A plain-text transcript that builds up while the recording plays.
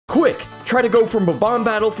Quick, try to go from Baban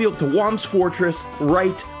Battlefield to Wom's Fortress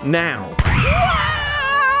right now.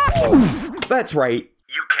 That's right,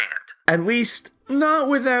 you can't. At least, not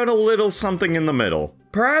without a little something in the middle.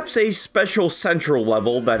 Perhaps a special central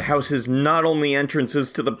level that houses not only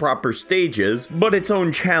entrances to the proper stages, but its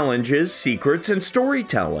own challenges, secrets, and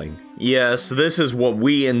storytelling. Yes, this is what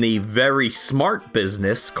we in the very smart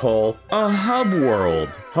business call a hub world.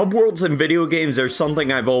 Hub worlds in video games are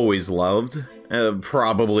something I've always loved.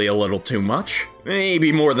 Probably a little too much.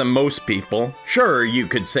 Maybe more than most people. Sure, you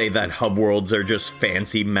could say that hub worlds are just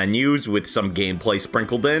fancy menus with some gameplay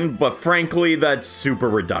sprinkled in, but frankly, that's super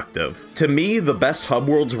reductive. To me, the best hub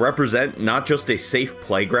worlds represent not just a safe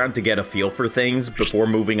playground to get a feel for things before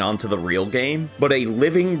moving on to the real game, but a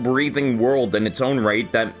living, breathing world in its own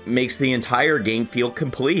right that makes the entire game feel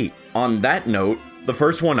complete. On that note, the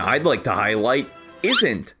first one I'd like to highlight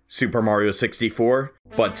isn't Super Mario 64,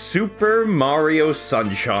 but Super Mario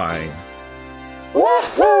Sunshine.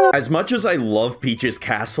 As much as I love Peach's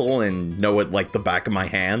Castle and know it like the back of my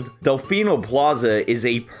hand, Delfino Plaza is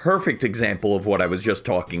a perfect example of what I was just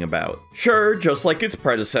talking about. Sure, just like its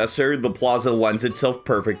predecessor, the plaza lends itself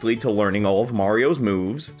perfectly to learning all of Mario's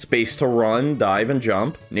moves, space to run, dive, and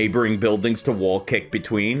jump, neighboring buildings to wall kick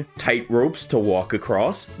between, tight ropes to walk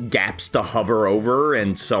across, gaps to hover over,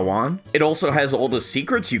 and so on. It also has all the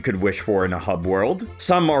secrets you could wish for in a hub world.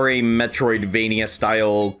 Some are a Metroidvania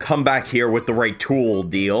style, come back here with the right tool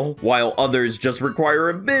deal, while others just require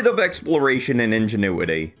a bit of exploration and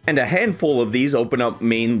ingenuity. And a handful of these open up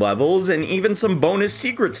main levels and even some bonus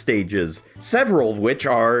secret stages, several of which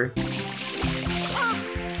are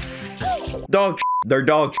dog shit. They're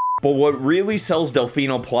dog shit. But what really sells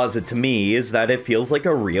Delfino Plaza to me is that it feels like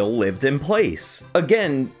a real lived-in place.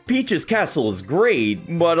 Again, Peach's Castle is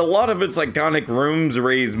great, but a lot of its iconic rooms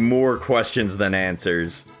raise more questions than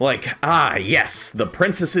answers. Like, yes, the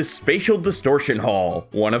Princess's Spatial Distortion Hall,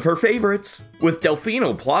 one of her favorites. With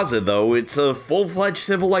Delfino Plaza, though, it's a full-fledged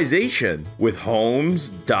civilization, with homes,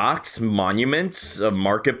 docks, monuments, a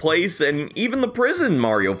marketplace, and even the prison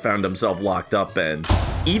Mario found himself locked up in.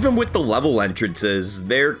 Even with the level entrances,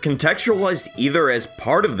 they're contextualized either as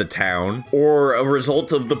part of the town, or a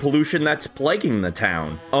result of the pollution that's plaguing the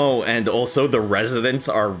town. Oh, and also the residents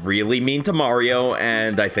are really mean to Mario,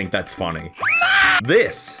 and I think that's funny.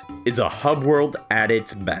 This is a hub world at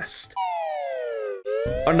its best.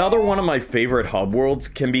 Another one of my favorite hub worlds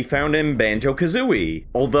can be found in Banjo-Kazooie.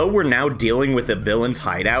 Although we're now dealing with a villain's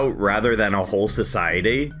hideout rather than a whole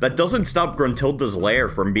society, that doesn't stop Gruntilda's lair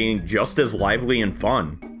from being just as lively and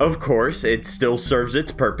fun. Of course, it still serves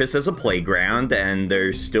its purpose as a playground, and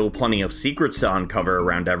there's still plenty of secrets to uncover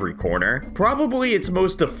around every corner. Probably its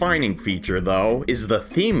most defining feature, though, is the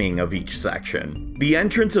theming of each section. The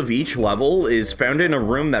entrance of each level is found in a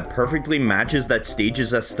room that perfectly matches that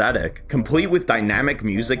stage's aesthetic, complete with dynamic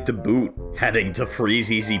music to boot. Heading to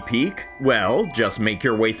Freeze Easy Peak? Well, just make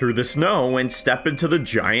your way through the snow and step into the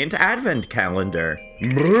giant advent calendar.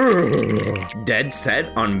 Dead set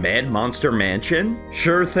on Mad Monster Mansion?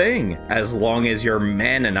 Sure thing, as long as you're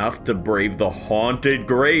man enough to brave the haunted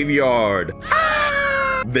graveyard.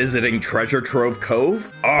 Visiting Treasure Trove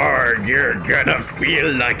Cove? Arg, you're gonna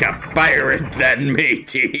feel like a pirate then,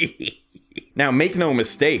 matey. Now, make no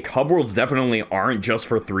mistake, hub worlds definitely aren't just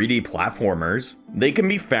for 3D platformers. They can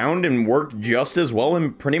be found and work just as well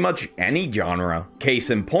in pretty much any genre. Case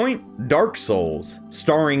in point, Dark Souls,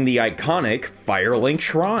 starring the iconic Firelink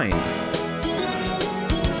Shrine.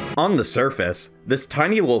 On the surface, this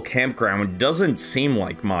tiny little campground doesn't seem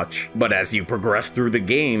like much, but as you progress through the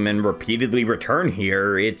game and repeatedly return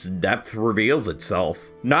here, its depth reveals itself.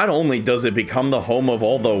 Not only does it become the home of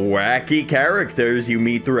all the wacky characters you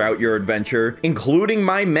meet throughout your adventure, including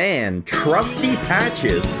my man, Trusty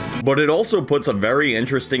Patches, but it also puts a very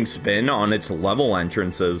interesting spin on its level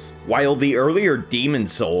entrances. While the earlier Demon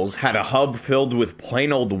Souls had a hub filled with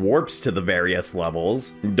plain old warps to the various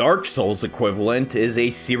levels, Dark Souls' equivalent is a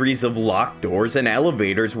series of locked doors and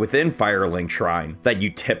elevators within Firelink Shrine that you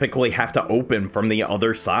typically have to open from the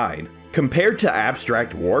other side. Compared to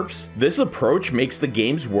abstract warps, this approach makes the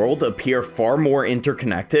game's world appear far more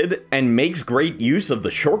interconnected and makes great use of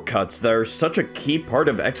the shortcuts that are such a key part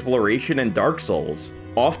of exploration in Dark Souls.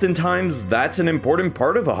 Oftentimes, that's an important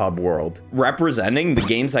part of a hub world, representing the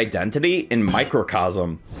game's identity in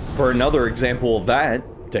microcosm. For another example of that,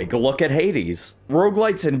 Take a look at Hades.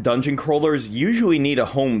 Roguelites and dungeon crawlers usually need a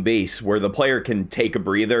home base where the player can take a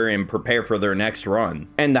breather and prepare for their next run,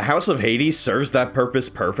 and the House of Hades serves that purpose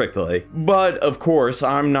perfectly. But of course,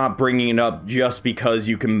 I'm not bringing it up just because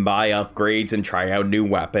you can buy upgrades and try out new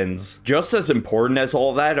weapons. Just as important as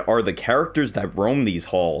all that are the characters that roam these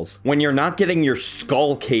halls. When you're not getting your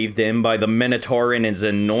skull caved in by the Minotaur and his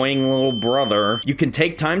annoying little brother, you can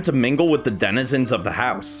take time to mingle with the denizens of the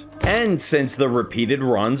house. And since the repeated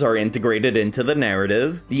runs are integrated into the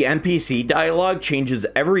narrative, the NPC dialogue changes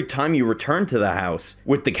every time you return to the house,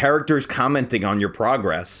 with the characters commenting on your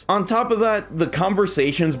progress. On top of that, the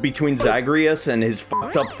conversations between Zagreus and his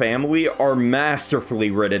fucked up family are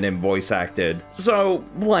masterfully written and voice acted, so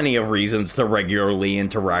plenty of reasons to regularly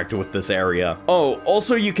interact with this area. Oh,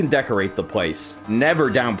 also you can decorate the place.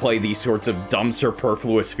 Never downplay these sorts of dumb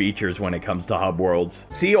superfluous features when it comes to hub worlds.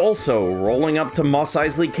 See also, rolling up to Mos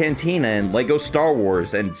Eisley Cantina and Lego Star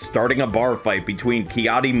Wars and starting a bar fight between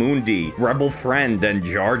Ki-Adi-Mundi, Rebel Friend, and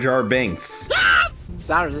Jar Jar Binks.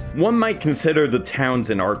 Sorry. One might consider the towns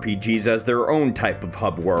in RPGs as their own type of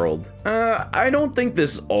hub world. I don't think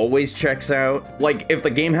this always checks out. Like, if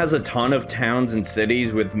the game has a ton of towns and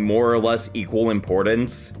cities with more or less equal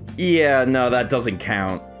importance, yeah, no, that doesn't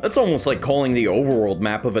count. That's almost like calling the overworld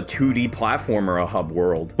map of a 2D platformer a hub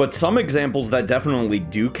world. But some examples that definitely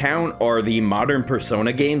do count are the modern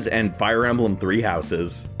Persona games and Fire Emblem Three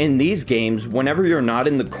Houses. In these games, whenever you're not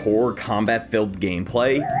in the core combat-filled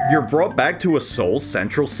gameplay, you're brought back to a sole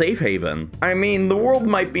central safe haven. I mean, the world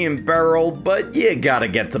might be in Beryl, but you gotta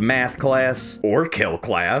get to math class, or kill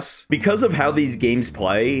class. Because of how these games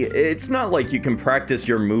play, it's not like you can practice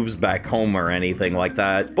your moves back home or anything like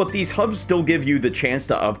that, but these hubs still give you the chance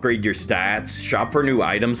to upgrade your stats, shop for new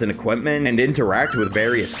items and equipment, and interact with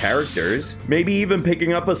various characters, maybe even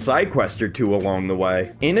picking up a side quest or two along the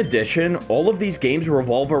way. In addition, all of these games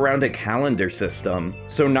revolve around a calendar system,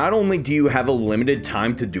 so not only do you have a limited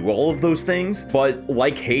time to do all of those things, but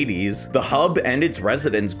like Hades, the hub and its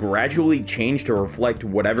residents gradually change to reflect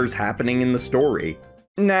whatever's happening in the story.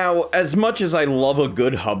 Now, as much as I love a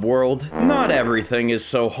good hub world, not everything is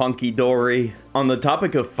so hunky-dory. On the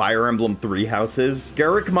topic of Fire Emblem Three Houses,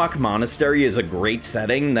 Garreg-Mach Monastery is a great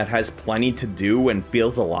setting that has plenty to do and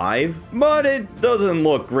feels alive, but it doesn't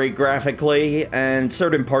look great graphically, and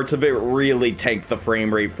certain parts of it really tank the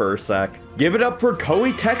frame rate for a sec. Give it up for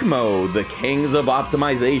Koei Tecmo, the kings of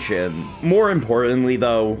optimization. More importantly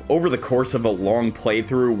though, over the course of a long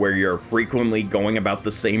playthrough where you're frequently going about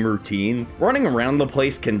the same routine, running around the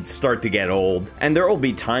place can start to get old, and there will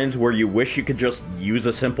be times where you wish you could just use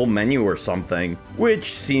a simple menu or something,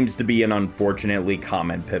 which seems to be an unfortunately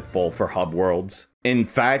common pitfall for hub worlds. In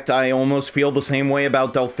fact, I almost feel the same way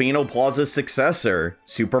about Delfino Plaza's successor,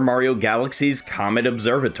 Super Mario Galaxy's Comet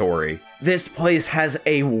Observatory. This place has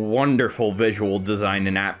a wonderful visual design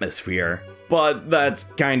and atmosphere, but that's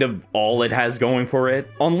kind of all it has going for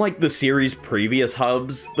it. Unlike the series' previous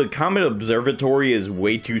hubs, the Comet Observatory is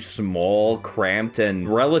way too small, cramped, and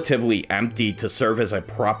relatively empty to serve as a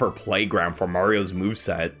proper playground for Mario's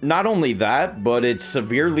moveset. Not only that, but it's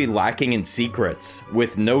severely lacking in secrets,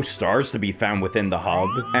 with no stars to be found within the hub,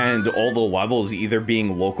 and all the levels either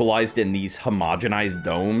being localized in these homogenized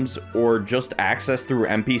domes, or just accessed through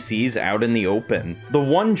NPCs out in the open. The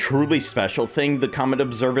one truly special thing the Comet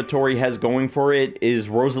Observatory has going for it is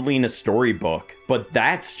Rosalina's storybook, but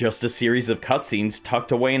that's just a series of cutscenes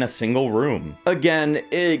tucked away in a single room. Again,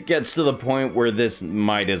 it gets to the point where this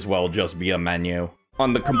might as well just be a menu.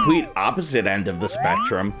 On the complete opposite end of the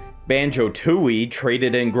spectrum, Banjo-Tooie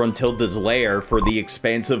traded in Gruntilda's lair for the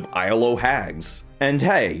expansive Isle o' Hags. And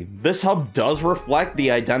hey, this hub does reflect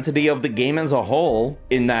the identity of the game as a whole,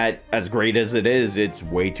 in that, as great as it is, it's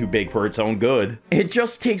way too big for its own good. It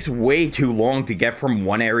just takes way too long to get from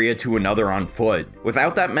one area to another on foot,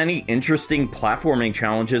 without that many interesting platforming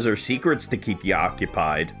challenges or secrets to keep you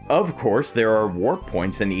occupied. Of course, there are warp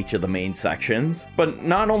points in each of the main sections, but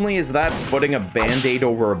not only is that putting a band-aid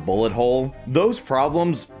over a bullet hole, those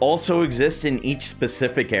problems also exist in each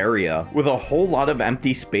specific area, with a whole lot of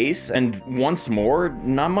empty space and, once more,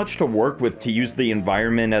 not much to work with to use the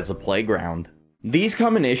environment as a playground. These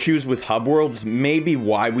common issues with hub worlds may be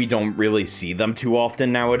why we don't really see them too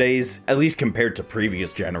often nowadays, at least compared to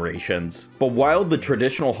previous generations. But while the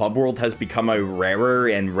traditional hub world has become a rarer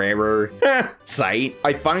and rarer sight,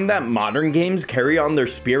 I find that modern games carry on their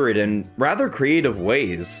spirit in rather creative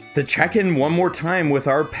ways. To check in one more time with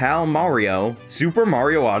our pal Mario, Super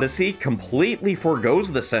Mario Odyssey completely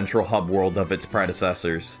forgoes the central hub world of its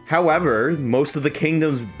predecessors. However, most of the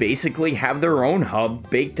kingdoms basically have their own hub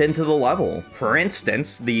baked into the level. For For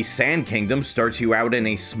instance, the Sand Kingdom starts you out in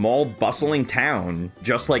a small, bustling town.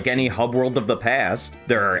 Just like any hub world of the past,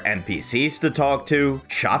 there are NPCs to talk to,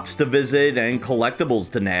 shops to visit, and collectibles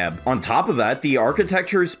to nab. On top of that, the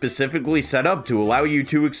architecture is specifically set up to allow you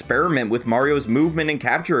to experiment with Mario's movement and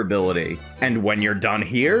capture ability. And when you're done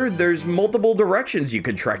here, there's multiple directions you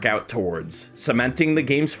can trek out towards, cementing the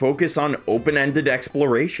game's focus on open-ended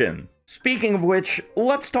exploration. Speaking of which,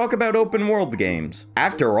 let's talk about open world games.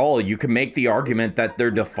 After all, you can make the argument that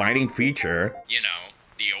their defining feature, you know,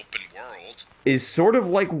 the open world, is sort of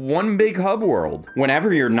like one big hub world.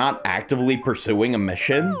 Whenever you're not actively pursuing a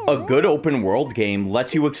mission, a good open world game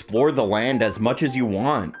lets you explore the land as much as you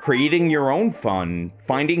want, creating your own fun,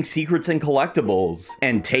 finding secrets and collectibles,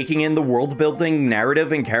 and taking in the world building,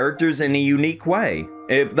 narrative, and characters in a unique way.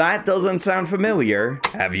 If that doesn't sound familiar,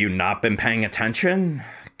 have you not been paying attention?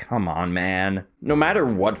 Come on, man. No matter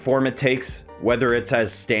what form it takes, whether it's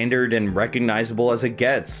as standard and recognizable as it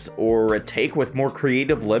gets, or a take with more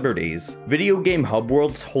creative liberties, video game hub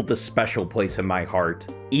worlds hold a special place in my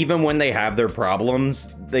heart. Even when they have their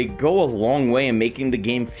problems, they go a long way in making the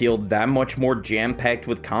game feel that much more jam-packed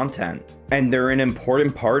with content. And they're an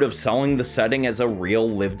important part of selling the setting as a real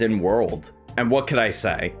lived-in world. And what could I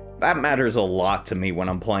say? That matters a lot to me when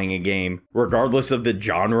I'm playing a game, regardless of the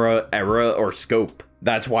genre, era, or scope.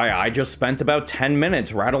 That's why I just spent about 10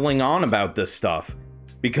 minutes rattling on about this stuff.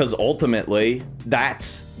 Because ultimately,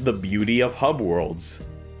 that's the beauty of hub worlds.